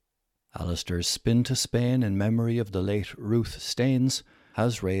Alistair's spin to Spain in memory of the late Ruth Staines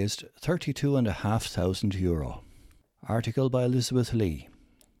has raised €32,500. Article by Elizabeth Lee.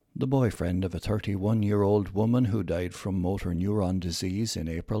 The boyfriend of a 31-year-old woman who died from motor neuron disease in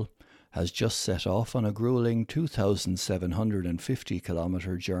April has just set off on a grueling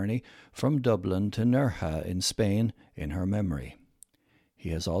 2,750-kilometre journey from Dublin to Nerja in Spain in her memory.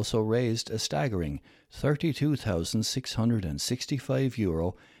 He has also raised a staggering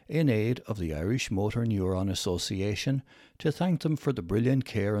 €32,665 in aid of the Irish Motor Neuron Association to thank them for the brilliant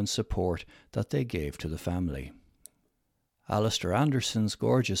care and support that they gave to the family. Alistair Anderson's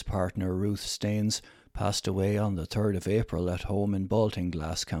gorgeous partner Ruth Staines passed away on the 3rd of April at home in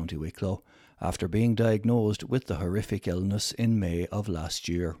Baltinglass, County Wicklow, after being diagnosed with the horrific illness in May of last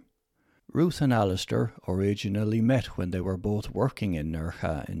year. Ruth and Alistair originally met when they were both working in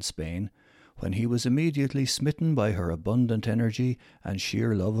Nerja in Spain, when he was immediately smitten by her abundant energy and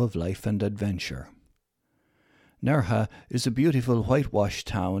sheer love of life and adventure. Nerja is a beautiful whitewashed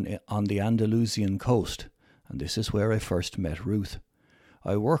town on the Andalusian coast, and this is where I first met Ruth.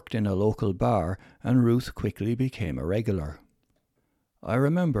 I worked in a local bar, and Ruth quickly became a regular. I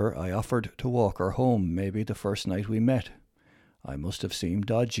remember I offered to walk her home maybe the first night we met. I must have seemed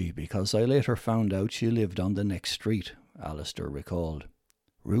dodgy because I later found out she lived on the next street, Alistair recalled.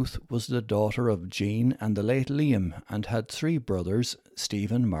 Ruth was the daughter of Jean and the late Liam and had 3 brothers,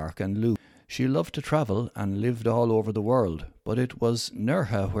 Stephen, Mark and Lou. She loved to travel and lived all over the world, but it was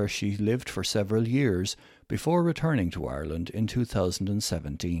Nerja where she lived for several years before returning to Ireland in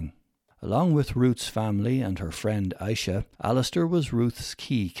 2017. Along with Ruth's family and her friend Aisha, Alistair was Ruth's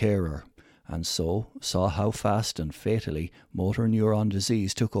key carer, and so saw how fast and fatally motor neuron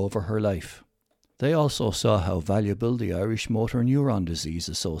disease took over her life. They also saw how valuable the Irish Motor Neuron Disease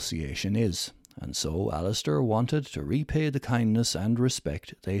Association is, and so Alistair wanted to repay the kindness and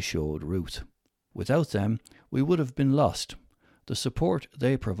respect they showed Ruth. Without them, we would have been lost. The support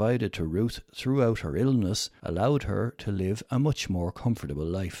they provided to Ruth throughout her illness allowed her to live a much more comfortable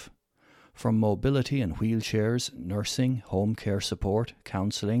life. From mobility and wheelchairs, nursing, home care support,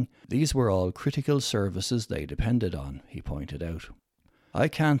 counselling, these were all critical services they depended on, he pointed out. I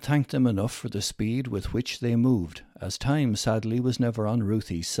can't thank them enough for the speed with which they moved, as time sadly was never on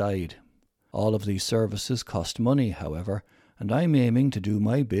Ruthie's side. All of these services cost money, however, and I'm aiming to do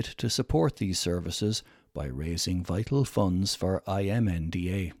my bit to support these services by raising vital funds for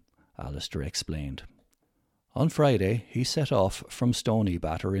IMNDA, Alistair explained. On Friday, he set off from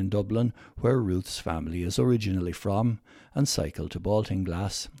Stoneybatter in Dublin, where Ruth's family is originally from, and cycled to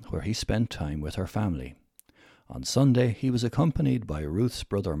Baltinglass, where he spent time with her family. On Sunday, he was accompanied by Ruth's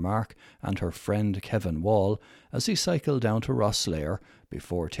brother Mark and her friend Kevin Wall as he cycled down to Rosslare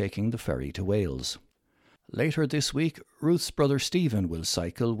before taking the ferry to Wales. Later this week, Ruth's brother Stephen will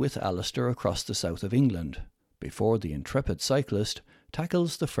cycle with Alistair across the south of England, before the intrepid cyclist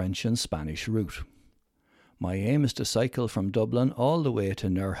tackles the French and Spanish route. My aim is to cycle from Dublin all the way to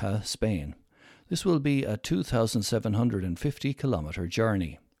Nerja, Spain. This will be a 2,750-kilometre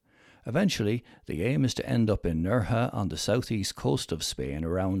journey. Eventually, the aim is to end up in Nerja on the southeast coast of Spain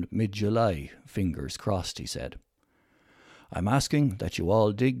around mid-July, fingers crossed, he said. I'm asking that you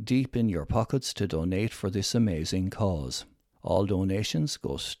all dig deep in your pockets to donate for this amazing cause. All donations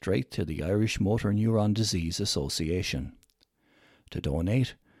go straight to the Irish Motor Neuron Disease Association. To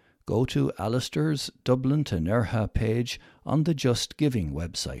donate, go to Alistair's Dublin to Nerja page on the Just Giving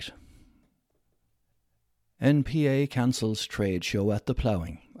website. NPA cancels trade show at the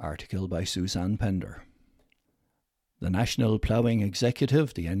Ploughing, article by Suzanne Pender. The National Ploughing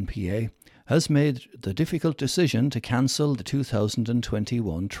Executive, the NPA, has made the difficult decision to cancel the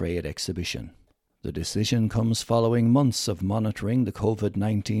 2021 trade exhibition. The decision comes following months of monitoring the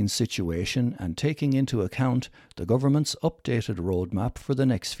COVID-19 situation and taking into account the government's updated roadmap for the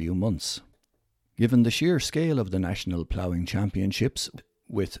next few months. Given the sheer scale of the National Ploughing Championships,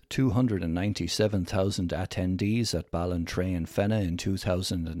 with 297,000 attendees at Ballantrae Fenagh in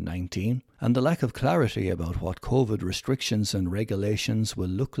 2019, and the lack of clarity about what COVID restrictions and regulations will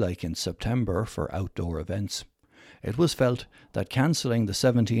look like in September for outdoor events, it was felt that cancelling the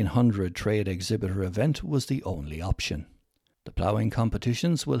 1700 trade exhibitor event was the only option. The ploughing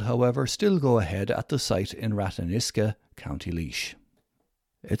competitions will, however, still go ahead at the site in Ratheniska, County Laois.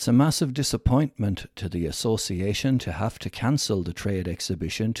 It's a massive disappointment to the association to have to cancel the trade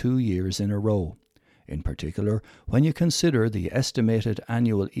exhibition 2 years in a row, in particular when you consider the estimated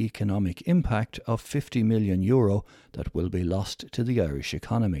annual economic impact of €50 million that will be lost to the Irish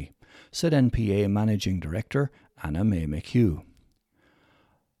economy, said NPA Managing Director Anna May McHugh.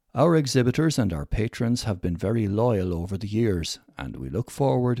 Our exhibitors and our patrons have been very loyal over the years, and we look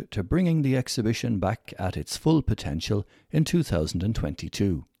forward to bringing the exhibition back at its full potential in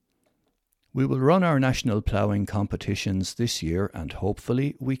 2022. We will run our national ploughing competitions this year, and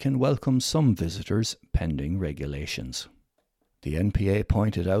hopefully we can welcome some visitors pending regulations. The NPA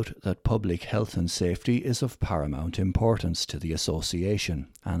pointed out that public health and safety is of paramount importance to the association,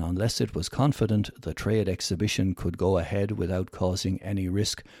 and unless it was confident the trade exhibition could go ahead without causing any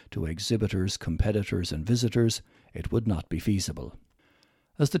risk to exhibitors, competitors and visitors, it would not be feasible.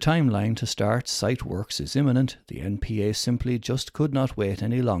 As the timeline to start site works is imminent, the NPA simply just could not wait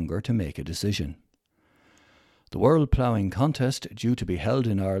any longer to make a decision. The World Ploughing Contest, due to be held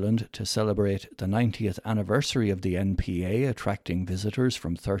in Ireland to celebrate the 90th anniversary of the NPA attracting visitors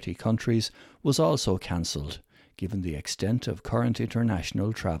from 30 countries, was also cancelled, given the extent of current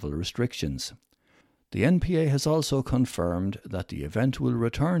international travel restrictions. The NPA has also confirmed that the event will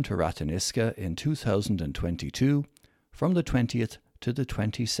return to Ratheniska in 2022 from the 20th to the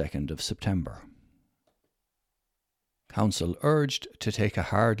 22nd of September. Council urged to take a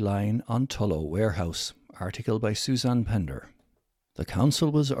hard line on Tullow Warehouse. Article by Suzanne Pender. The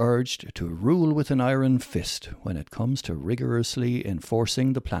Council was urged to rule with an iron fist when it comes to rigorously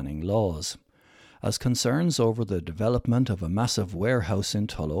enforcing the planning laws, as concerns over the development of a massive warehouse in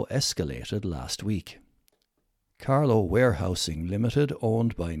Tullow escalated last week. Carlow Warehousing Limited,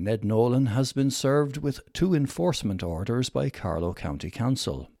 owned by Ned Nolan, has been served with 2 enforcement orders by Carlow County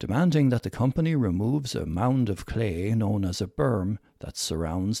Council, demanding that the company removes a mound of clay known as a berm that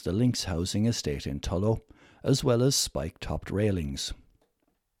surrounds the Links housing estate in Tullow, as well as spike-topped railings.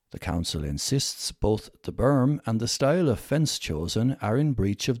 The council insists both the berm and the style of fence chosen are in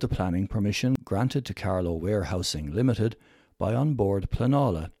breach of the planning permission granted to Carlow Warehousing Limited by On Board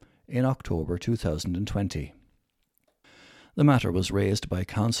Planola in October 2020. The matter was raised by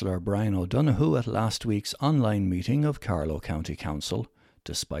Councillor Brian O'Donoghue at last week's online meeting of Carlow County Council,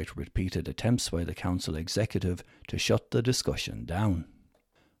 despite repeated attempts by the council executive to shut the discussion down.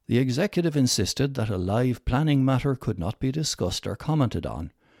 The executive insisted that a live planning matter could not be discussed or commented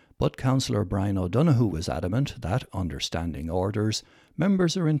on, but Councillor Brian O'Donoghue was adamant that, under standing orders,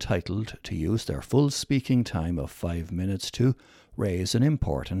 members are entitled to use their full speaking time of 5 minutes to raise an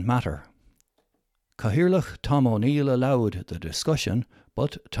important matter. Cathaoirleach Tom O'Neill allowed the discussion,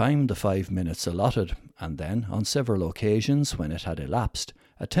 but timed the 5 minutes allotted, and then, on several occasions when it had elapsed,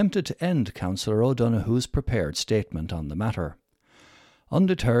 attempted to end Councillor O'Donoghue's prepared statement on the matter.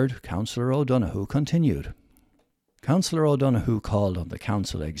 Undeterred, Councillor O'Donoghue continued. Councillor O'Donoghue called on the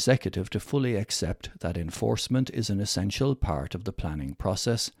council executive to fully accept that enforcement is an essential part of the planning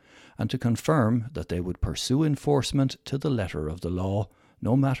process, and to confirm that they would pursue enforcement to the letter of the law,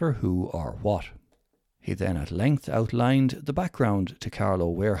 no matter who or what. He then at length outlined the background to Carlow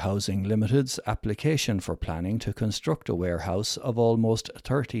Warehousing Limited's application for planning to construct a warehouse of almost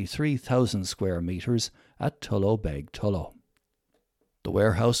 33,000 square metres at Tullow Beg Tullow. The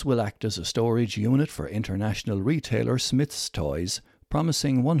warehouse will act as a storage unit for international retailer Smith's Toys,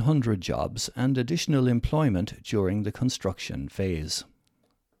 promising 100 jobs and additional employment during the construction phase.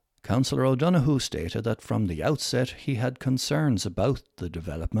 Councillor O'Donoghue stated that from the outset he had concerns about the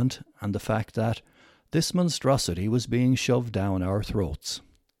development and the fact that this monstrosity was being shoved down our throats.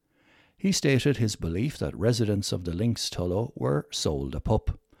 He stated his belief that residents of the Links Tullow were sold a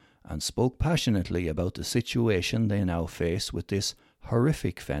pup, and spoke passionately about the situation they now face with this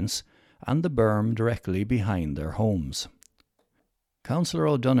horrific fence and the berm directly behind their homes. Councillor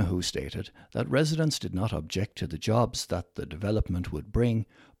O'Donoghue stated that residents did not object to the jobs that the development would bring,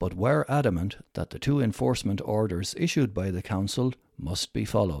 but were adamant that the 2 enforcement orders issued by the council must be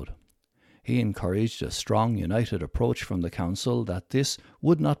followed. He encouraged a strong, united approach from the council that this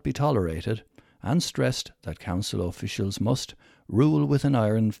would not be tolerated, and stressed that council officials must rule with an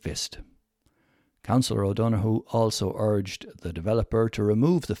iron fist. Councillor O'Donoghue also urged the developer to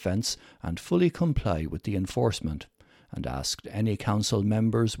remove the fence and fully comply with the enforcement, and asked any council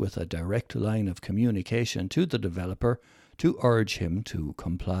members with a direct line of communication to the developer to urge him to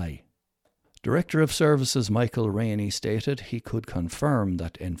comply. Director of Services Michael Rainey stated he could confirm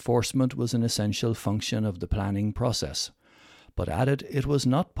that enforcement was an essential function of the planning process, but added it was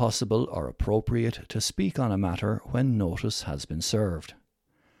not possible or appropriate to speak on a matter when notice has been served.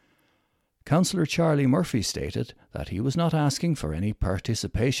 Councillor Charlie Murphy stated that he was not asking for any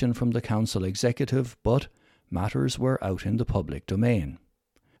participation from the council executive, but matters were out in the public domain.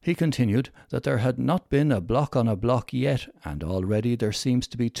 He continued that there had not been a block on a block yet, and already there seems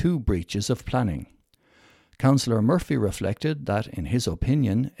to be 2 breaches of planning. Councillor Murphy reflected that, in his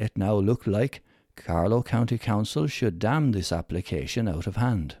opinion, it now looked like Carlow County Council should damn this application out of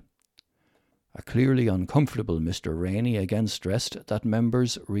hand. A clearly uncomfortable Mr. Rainey again stressed that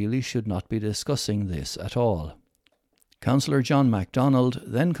members really should not be discussing this at all. Councillor John MacDonald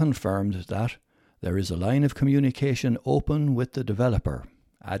then confirmed that there is a line of communication open with the developer,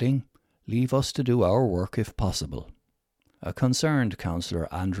 adding, "Leave us to do our work if possible." A concerned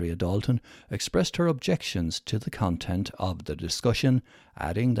Councillor Andrea Dalton expressed her objections to the content of the discussion,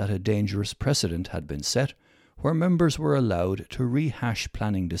 adding that a dangerous precedent had been set where members were allowed to rehash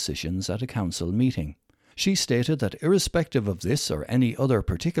planning decisions at a council meeting. She stated that irrespective of this or any other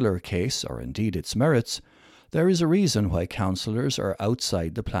particular case, or indeed its merits, there is a reason why councillors are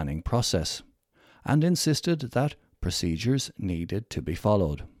outside the planning process, and insisted that procedures needed to be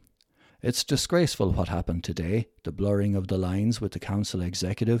followed. "It's disgraceful what happened today, the blurring of the lines with the council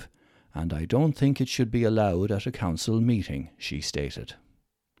executive, and I don't think it should be allowed at a council meeting," she stated.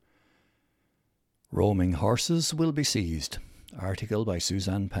 Roaming horses will be seized. Article by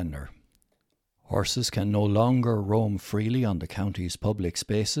Suzanne Pender. Horses can no longer roam freely on the county's public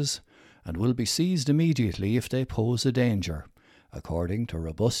spaces and will be seized immediately if they pose a danger, according to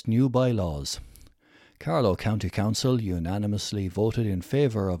robust new bylaws. Carlow County Council unanimously voted in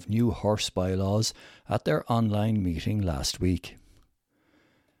favour of new horse bylaws at their online meeting last week.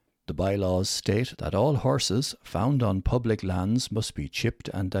 The bylaws state that all horses found on public lands must be chipped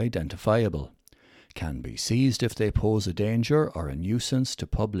and identifiable, can be seized if they pose a danger or a nuisance to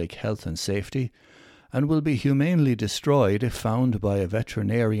public health and safety, and will be humanely destroyed if found by a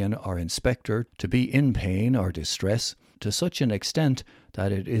veterinarian or inspector to be in pain or distress to such an extent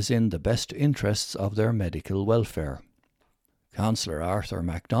that it is in the best interests of their medical welfare. Councillor Arthur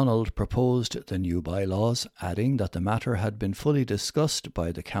MacDonald proposed the new bylaws, adding that the matter had been fully discussed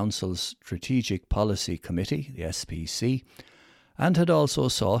by the Council's Strategic Policy Committee, the SPC, and had also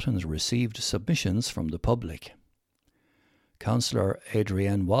sought and received submissions from the public. Councillor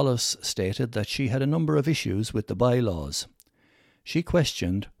Adrienne Wallace stated that she had a number of issues with the bylaws. She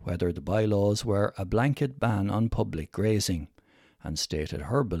questioned whether the bylaws were a blanket ban on public grazing, and stated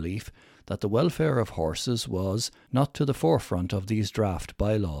her belief that the welfare of horses was not to the forefront of these draft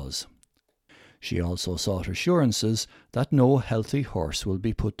bylaws. She also sought assurances that no healthy horse will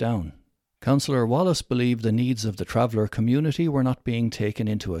be put down. Councillor Wallace believed the needs of the traveller community were not being taken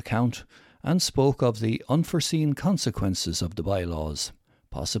into account, and spoke of the unforeseen consequences of the bylaws,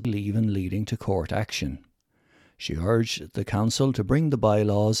 possibly even leading to court action. She urged the council to bring the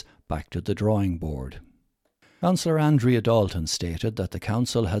bylaws back to the drawing board. Councillor Andrea Dalton stated that the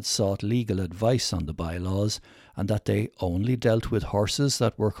council had sought legal advice on the bylaws and that they only dealt with horses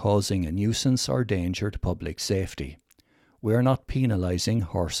that were causing a nuisance or danger to public safety. "We are not penalising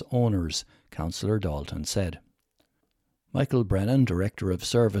horse owners," Councillor Dalton said. Michael Brennan, Director of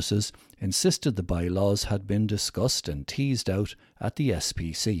Services, insisted the bylaws had been discussed and teased out at the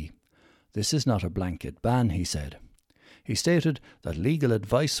SPC. "This is not a blanket ban," he said. He stated that legal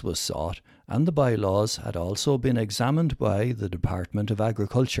advice was sought and the bylaws had also been examined by the Department of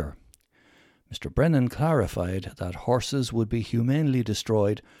Agriculture. Mr. Brennan clarified that horses would be humanely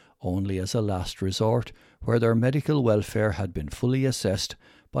destroyed only as a last resort where their medical welfare had been fully assessed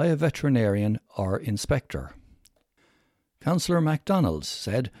by a veterinarian or inspector. Councillor MacDonald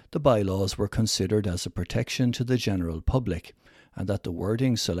said the bylaws were considered as a protection to the general public and that the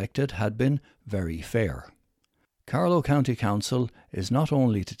wording selected had been very fair. Carlow County Council is not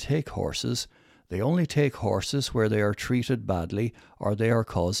only to take horses, they only take horses where they are treated badly or they are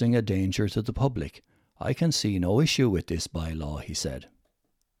causing a danger to the public. I can see no issue with this bylaw, he said.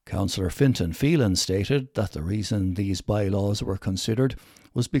 Councillor Fintan Phelan stated that the reason these bylaws were considered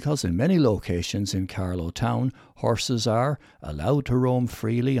was because in many locations in Carlow Town, horses are allowed to roam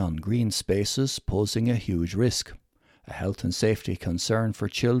freely on green spaces, posing a huge risk, a health and safety concern for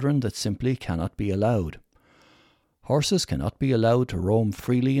children that simply cannot be allowed. Horses cannot be allowed to roam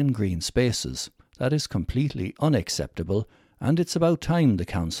freely in green spaces. That is completely unacceptable, and it's about time the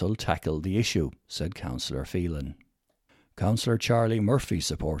council tackled the issue, said Councillor Phelan. Councillor Charlie Murphy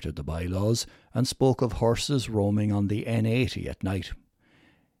supported the bylaws and spoke of horses roaming on the N80 at night.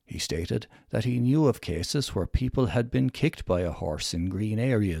 He stated that he knew of cases where people had been kicked by a horse in green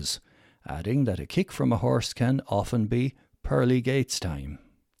areas, adding that a kick from a horse can often be pearly gates time.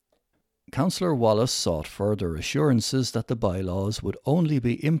 Councillor Wallace sought further assurances that the bylaws would only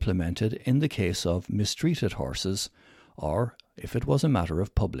be implemented in the case of mistreated horses or if it was a matter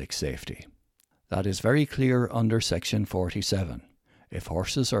of public safety. That is very clear under Section 47, if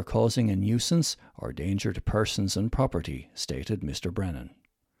horses are causing a nuisance or danger to persons and property, stated Mr. Brennan.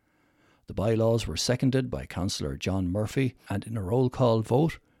 The bylaws were seconded by Councillor John Murphy and in a roll call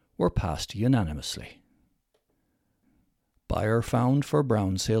vote were passed unanimously. Buyer found for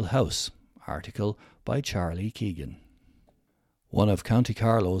Brownshill House. Article by Charlie Keegan. One of County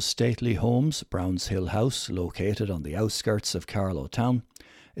Carlow's stately homes, Browns Hill House, located on the outskirts of Carlow town,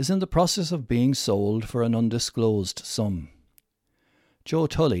 is in the process of being sold for an undisclosed sum. Joe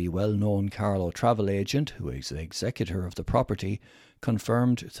Tully, well-known Carlow travel agent who is the executor of the property,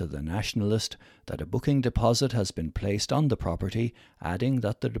 confirmed to the Nationalist that a booking deposit has been placed on the property, adding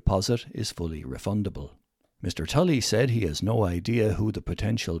that the deposit is fully refundable. Mr. Tully said he has no idea who the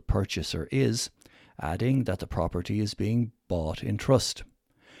potential purchaser is, adding that the property is being bought in trust.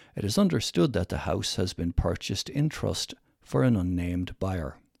 It is understood that the house has been purchased in trust for an unnamed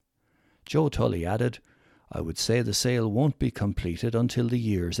buyer. Joe Tully added, "I would say the sale won't be completed until the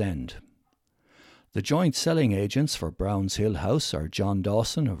year's end." The joint selling agents for Browns Hill House are John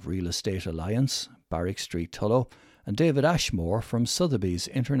Dawson of Real Estate Alliance, Barrick Street, Tullow, and David Ashmore from Sotheby's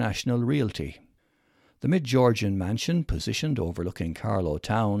International Realty. The mid-Georgian mansion, positioned overlooking Carlow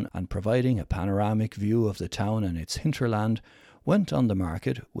town and providing a panoramic view of the town and its hinterland, went on the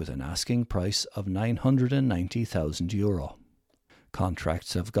market with an asking price of €990,000.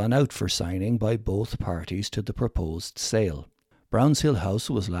 Contracts have gone out for signing by both parties to the proposed sale. Browns Hill House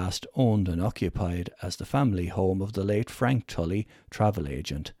was last owned and occupied as the family home of the late Frank Tully, travel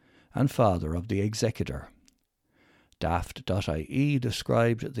agent, and father of the executor. Daft.ie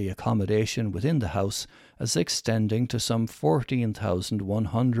described the accommodation within the house as extending to some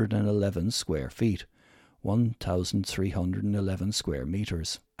 14,111 square feet, 1,311 square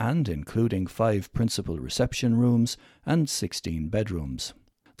metres, and including 5 principal reception rooms and 16 bedrooms.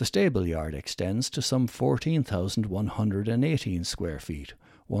 The stable yard extends to some 14,118 square feet,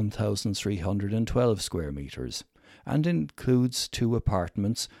 1,312 square metres, and includes 2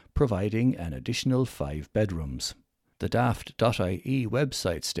 apartments providing an additional 5 bedrooms. The Daft.ie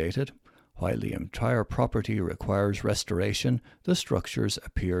website stated, "While the entire property requires restoration, the structures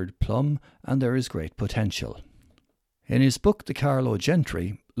appeared plumb and there is great potential." In his book The Carlow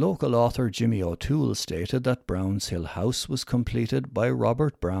Gentry, local author Jimmy O'Toole stated that Browns Hill House was completed by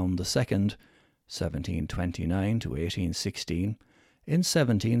Robert Brown II, 1729 to 1816, in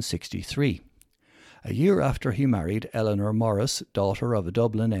 1763, a year after he married Eleanor Morris, daughter of a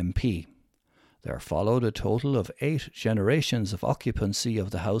Dublin MP. There followed a total of 8 generations of occupancy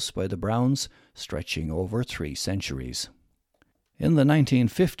of the house by the Browns, stretching over 3 centuries. In the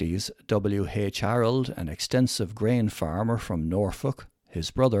 1950s, W. H. Harold, an extensive grain farmer from Norfolk,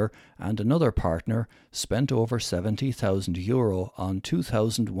 his brother and another partner spent over €70,000 on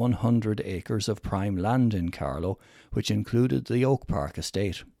 2,100 acres of prime land in Carlow, which included the Oak Park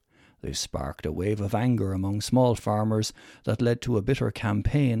estate. This sparked a wave of anger among small farmers that led to a bitter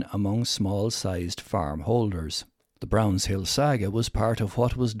campaign among small-sized farm holders. The Browns Hill saga was part of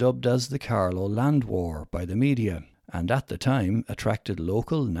what was dubbed as the Carlow Land War by the media, and at the time attracted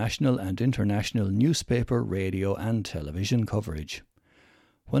local, national and international newspaper, radio and television coverage.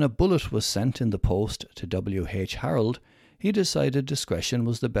 When a bullet was sent in the post to W. H. Harold, he decided discretion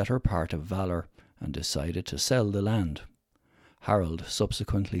was the better part of valour and decided to sell the land. Harold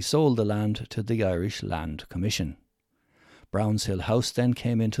subsequently sold the land to the Irish Land Commission. Browns Hill House then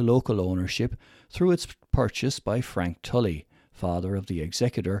came into local ownership through its purchase by Frank Tully, father of the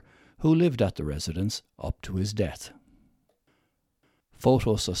executor, who lived at the residence up to his death.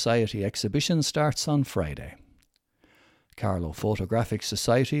 Photo Society exhibition starts on Friday. Carlow Photographic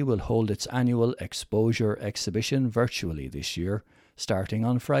Society will hold its annual exposure exhibition virtually this year, starting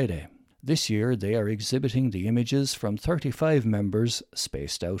on Friday. This year they are exhibiting the images from 35 members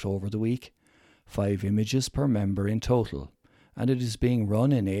spaced out over the week, 5 images per member in total, and it is being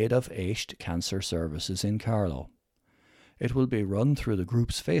run in aid of AISHT Cancer Services in Carlow. It will be run through the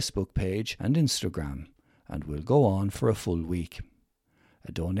group's Facebook page and Instagram and will go on for a full week.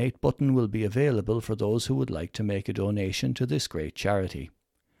 A donate button will be available for those who would like to make a donation to this great charity.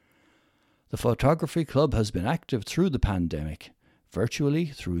 The Photography Club has been active through the pandemic, virtually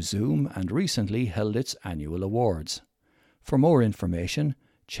through Zoom, and recently held its annual awards. For more information,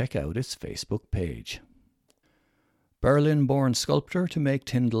 check out its Facebook page. Berlin-born sculptor to make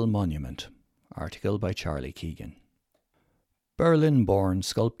Tyndall Monument. Article by Charlie Keegan. Berlin-born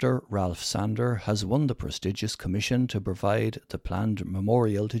sculptor Ralph Sander has won the prestigious commission to provide the planned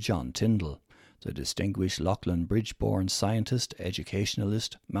memorial to John Tyndall, the distinguished Lachlan Bridge-born scientist,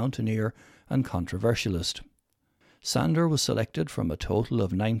 educationalist, mountaineer and controversialist. Sander was selected from a total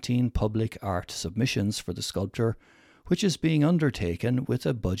of 19 public art submissions for the sculpture, which is being undertaken with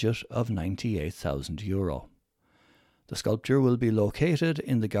a budget of €98,000. The sculpture will be located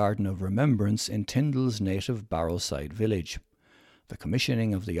in the Garden of Remembrance in Tyndall's native Barrowside village. The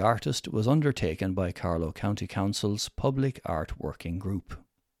commissioning of the artist was undertaken by Carlow County Council's Public Art Working Group.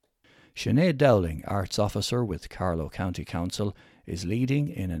 Sinead Dowling, Arts Officer with Carlow County Council, is leading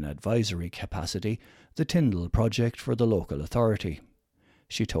in an advisory capacity the Tyndall project for the local authority.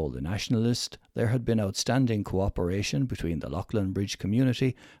 She told The Nationalist there had been outstanding cooperation between the Loughlin Bridge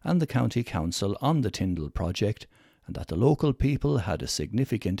community and the County Council on the Tyndall project, and that the local people had a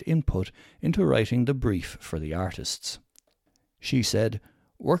significant input into writing the brief for the artists. She said,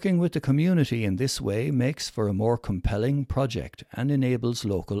 "Working with the community in this way makes for a more compelling project and enables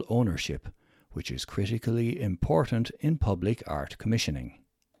local ownership, which is critically important in public art commissioning."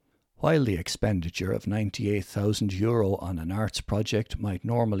 While the expenditure of €98,000 on an arts project might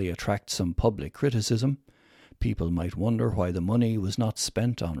normally attract some public criticism, people might wonder why the money was not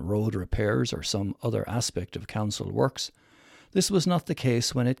spent on road repairs or some other aspect of council works. This was not the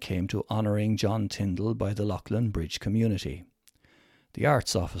case when it came to honouring John Tyndall by the Loughlin Bridge community. The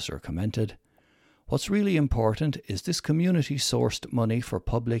arts officer commented, "What's really important is this community-sourced money for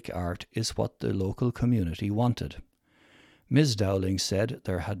public art is what the local community wanted." Ms. Dowling said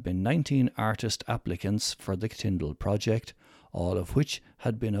there had been 19 artist applicants for the Tyndall project, all of which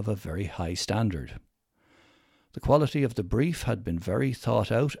had been of a very high standard. The quality of the brief had been very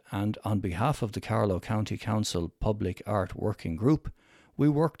thought out, and on behalf of the Carlow County Council Public Art Working Group, we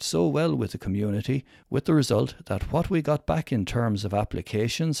worked so well with the community, with the result that what we got back in terms of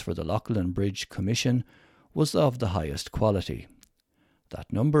applications for the Loughlin Bridge Commission was of the highest quality.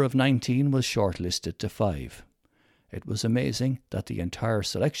 That number of 19 was shortlisted to 5. It was amazing that the entire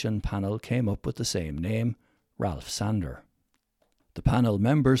selection panel came up with the same name, Ralph Sander. The panel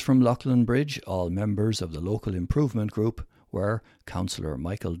members from Loughlin Bridge, all members of the local improvement group, were Councillor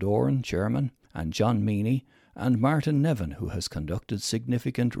Michael Doran, Chairman, and John Meany, and Martin Nevin, who has conducted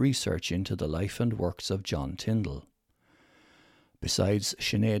significant research into the life and works of John Tyndall. Besides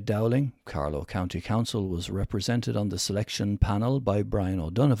Sinead Dowling, Carlow County Council was represented on the selection panel by Brian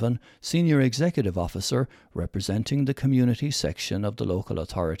O'Donovan, Senior Executive Officer representing the community section of the local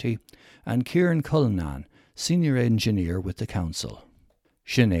authority, and Kieran Cullinan, Senior Engineer with the Council.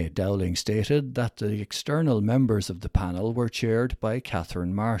 Sinead Dowling stated that the external members of the panel were chaired by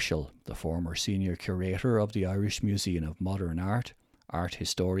Catherine Marshall, the former Senior Curator of the Irish Museum of Modern Art, art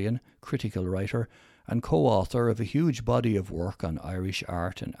historian, critical writer, and co-author of a huge body of work on Irish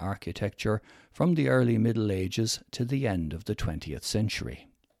art and architecture from the early Middle Ages to the end of the 20th century.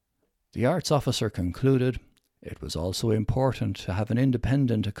 The arts officer concluded, "It was also important to have an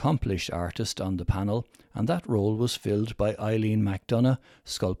independent, accomplished artist on the panel, and that role was filled by Eileen MacDonagh,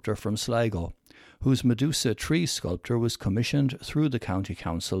 sculptor from Sligo, whose Medusa tree sculpture was commissioned through the County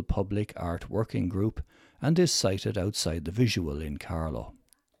Council Public Art Working Group and is sited outside the Visual in Carlow.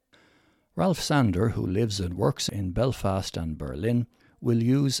 Ralph Sander, who lives and works in Belfast and Berlin, will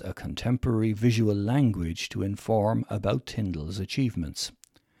use a contemporary visual language to inform about Tyndall's achievements.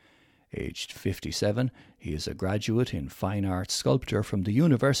 Aged 57, he is a graduate in fine art sculpture from the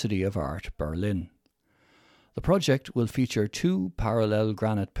University of Art, Berlin. The project will feature 2 parallel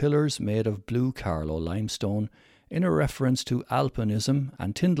granite pillars made of blue Carlow limestone in a reference to alpinism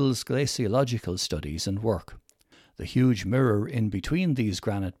and Tyndall's glaciological studies and work. The huge mirror in between these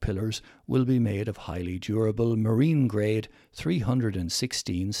granite pillars will be made of highly durable marine-grade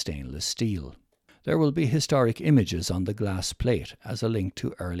 316 stainless steel. There will be historic images on the glass plate as a link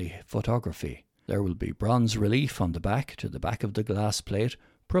to early photography. There will be bronze relief on the back to the back of the glass plate,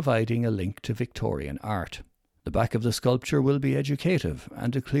 providing a link to Victorian art. The back of the sculpture will be educative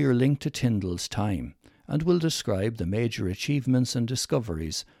and a clear link to Tyndall's time, and will describe the major achievements and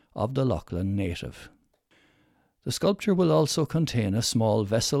discoveries of the Loughlin native. The sculpture will also contain a small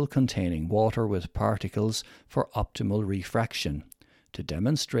vessel containing water with particles for optimal refraction, to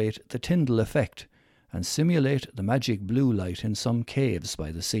demonstrate the Tyndall effect and simulate the magic blue light in some caves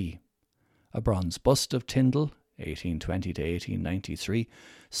by the sea. A bronze bust of Tyndall, 1820 to 1893,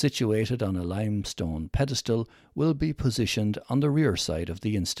 situated on a limestone pedestal, will be positioned on the rear side of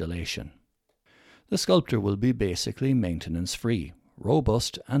the installation. The sculpture will be basically maintenance-free,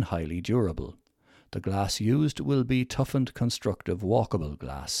 robust and highly durable. The glass used will be toughened constructive walkable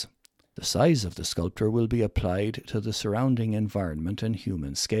glass. The size of the sculpture will be applied to the surrounding environment and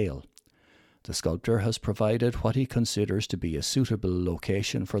human scale. The sculptor has provided what he considers to be a suitable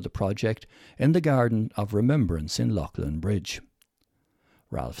location for the project in the Garden of Remembrance in Loughlin Bridge.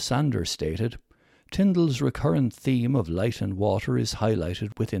 Ralph Sander stated, "Tyndall's recurrent theme of light and water is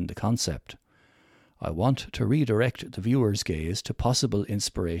highlighted within the concept. I want to redirect the viewer's gaze to possible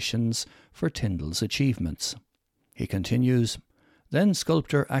inspirations for Tyndall's achievements." He continues, "Then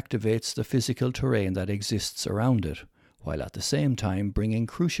sculptor activates the physical terrain that exists around it, while at the same time bringing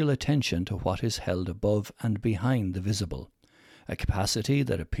crucial attention to what is held above and behind the visible, a capacity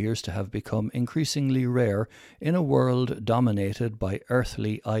that appears to have become increasingly rare in a world dominated by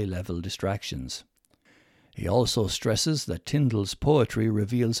earthly eye-level distractions. He also stresses that Tyndall's poetry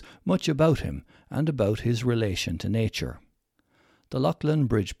reveals much about him and about his relation to nature. The Lachlan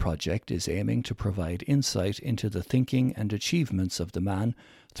Bridge project is aiming to provide insight into the thinking and achievements of the man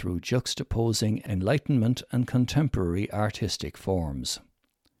through juxtaposing Enlightenment and contemporary artistic forms.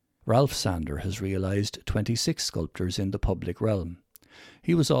 Ralph Sander has realised 26 sculptures in the public realm.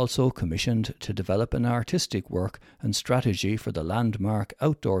 He was also commissioned to develop an artistic work and strategy for the landmark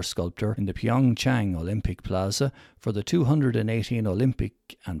outdoor sculpture in the Pyeongchang Olympic Plaza for the 218 Olympic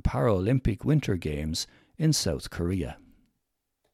and Paralympic Winter Games in South Korea.